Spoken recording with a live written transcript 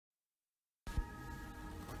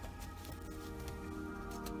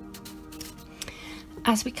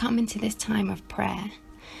As we come into this time of prayer,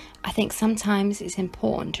 I think sometimes it's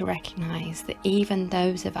important to recognise that even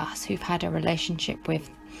those of us who've had a relationship with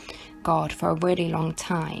God for a really long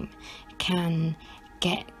time can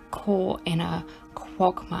get caught in a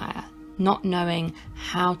quagmire, not knowing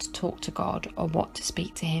how to talk to God or what to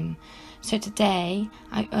speak to him. So today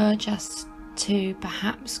I urge us to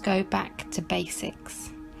perhaps go back to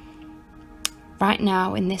basics. Right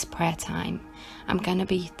now in this prayer time, I'm going to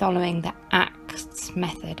be following the ACTS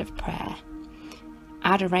method of prayer: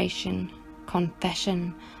 adoration,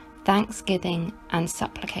 confession, thanksgiving and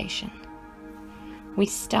supplication. We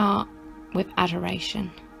start with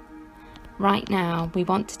adoration. Right now we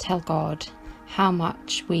want to tell God how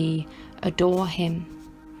much we adore him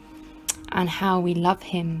and how we love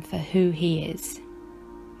him for who he is.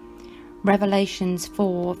 Revelations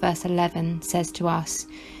 4 verse 11 says to us,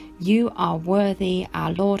 "You are worthy,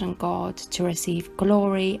 our Lord and God, to receive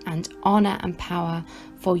glory and honour and power,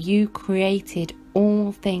 for you created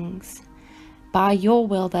all things. By your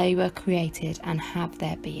will they were created and have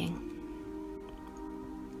their being."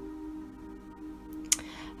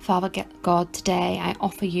 Father God, today I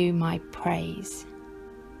offer you my praise.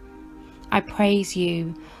 I praise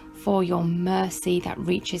you for your mercy that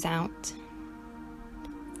reaches out,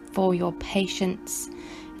 for your patience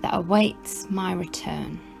that awaits my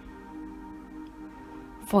return,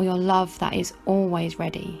 for your love that is always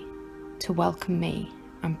ready to welcome me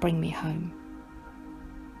and bring me home.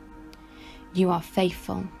 You are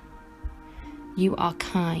faithful. You are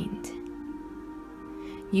kind.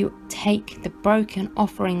 You take the broken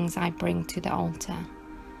offerings I bring to the altar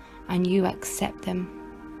and you accept them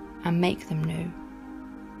and make them new.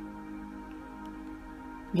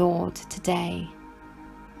 Lord, today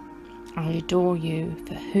I adore you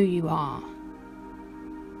for who you are,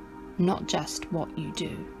 not just what you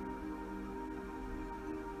do.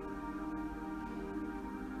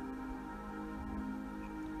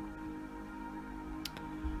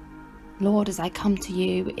 Lord, as I come to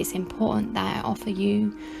you, it's important that I offer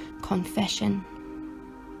you confession.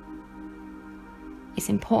 It's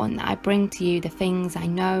important that I bring to you the things I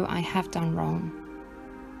know I have done wrong.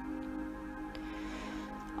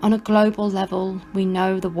 On a global level, we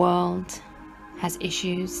know the world has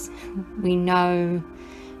issues. We know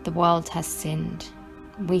the world has sinned.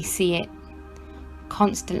 We see it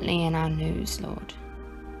constantly in our news, Lord.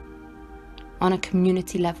 On a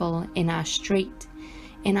community level, in our street,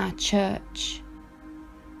 in our church,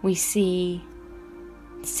 we see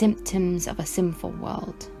symptoms of a sinful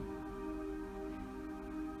world.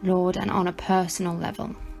 Lord, and on a personal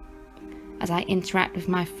level, as I interact with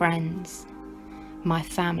my friends, my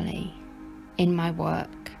family, in my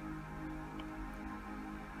work,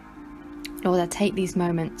 Lord, I take these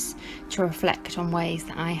moments to reflect on ways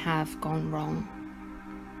that I have gone wrong,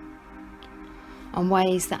 on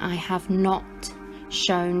ways that I have not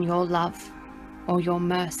shown your love or your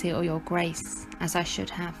mercy or your grace as I should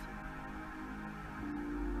have.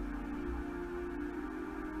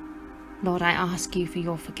 Lord, I ask you for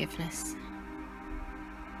your forgiveness.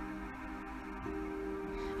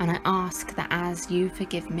 And I ask that as you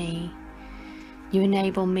forgive me, you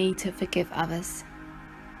enable me to forgive others.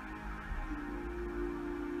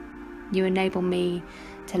 You enable me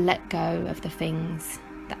to let go of the things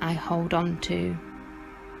that I hold on to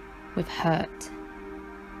with hurt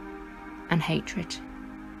and hatred.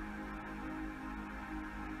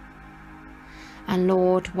 And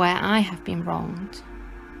Lord, where I have been wronged,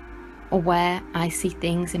 or where I see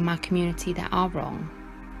things in my community that are wrong,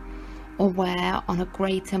 or where on a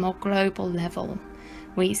greater, more global level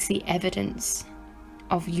we see evidence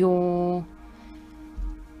of your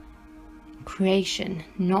creation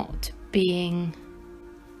not being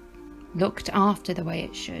looked after the way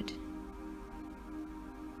it should,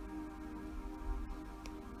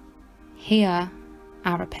 hear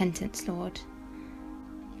our repentance, Lord,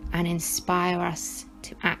 and inspire us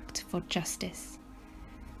to act for justice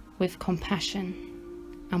with compassion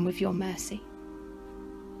and with your mercy.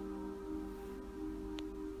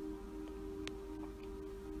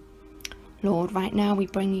 Lord, right now we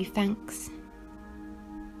bring you thanks.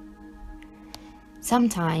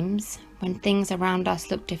 Sometimes when things around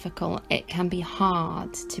us look difficult, it can be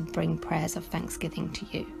hard to bring prayers of thanksgiving to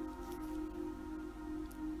you.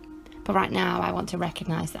 But right now I want to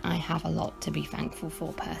recognise that I have a lot to be thankful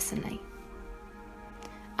for personally.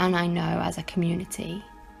 And I know as a community,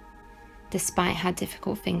 despite how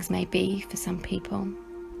difficult things may be for some people,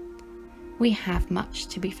 we have much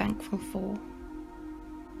to be thankful for.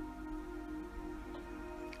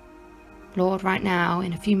 Lord, right now,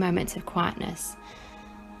 in a few moments of quietness,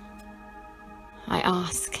 I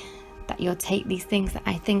ask that you'll take these things that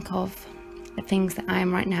I think of the things that I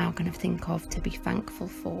am right now going to think of to be thankful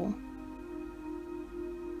for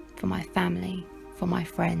my family, for my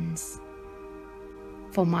friends,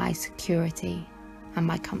 for my security and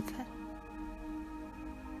my comfort.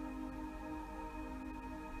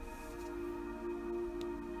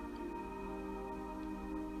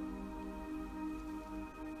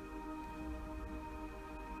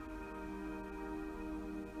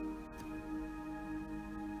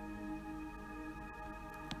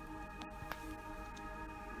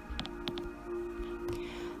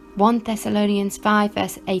 (1 Thessalonians 5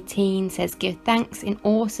 verse 18 says, "Give thanks in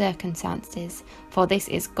all circumstances, for this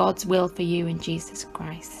is God's will for you in Jesus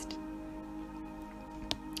Christ."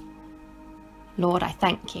 Lord, I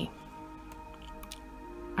thank you.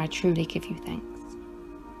 I truly give you thanks.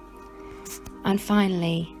 And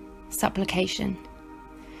finally, supplication.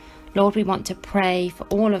 Lord, we want to pray for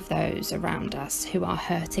all of those around us who are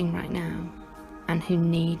hurting right now and who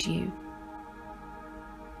need you.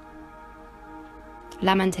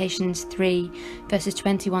 Lamentations 3 verses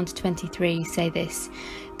 21 to 23 say this,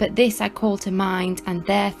 "But this I call to mind, and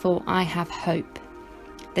therefore I have hope.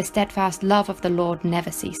 The steadfast love of the Lord never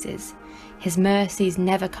ceases. His mercies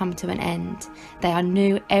never come to an end. They are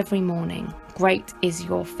new every morning. Great is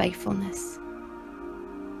your faithfulness."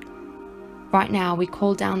 Right now we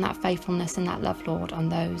call down that faithfulness and that love, Lord, on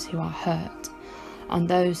those who are hurt, on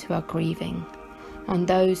those who are grieving, on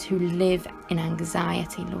those who live in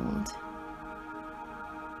anxiety, Lord.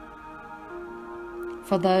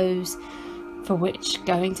 For those for which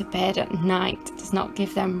going to bed at night does not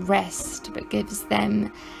give them rest, but gives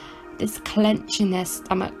them this clench in their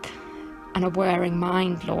stomach and a whirring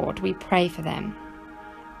mind, Lord, we pray for them.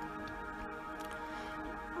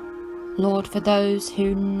 Lord, for those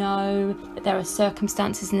who know that there are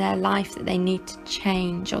circumstances in their life that they need to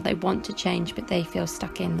change or they want to change but they feel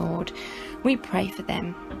stuck in, Lord, we pray for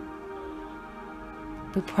them.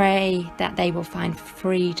 We pray that they will find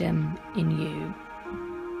freedom in you.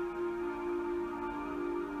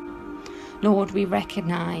 Lord, we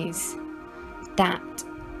recognise that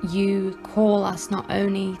you call us not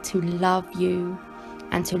only to love you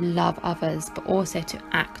and to love others, but also to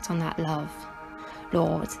act on that love,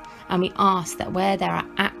 Lord. And we ask that where there are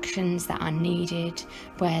actions that are needed,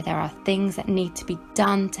 where there are things that need to be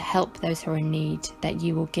done to help those who are in need, that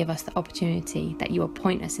you will give us the opportunity, that you will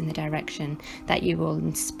point us in the direction, that you will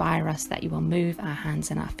inspire us, that you will move our hands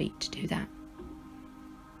and our feet to do that.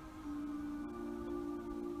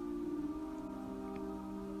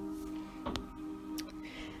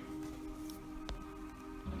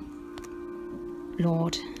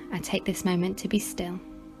 Lord, I take this moment to be still,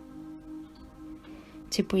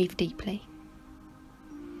 to breathe deeply,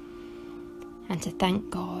 and to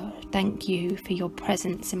thank you for your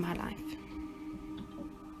presence in my life.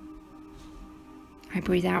 I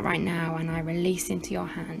breathe out right now and I release into your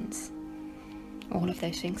hands all of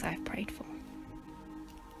those things I've prayed for.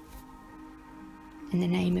 In the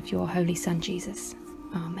name of your Holy Son, Jesus.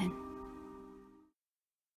 Amen.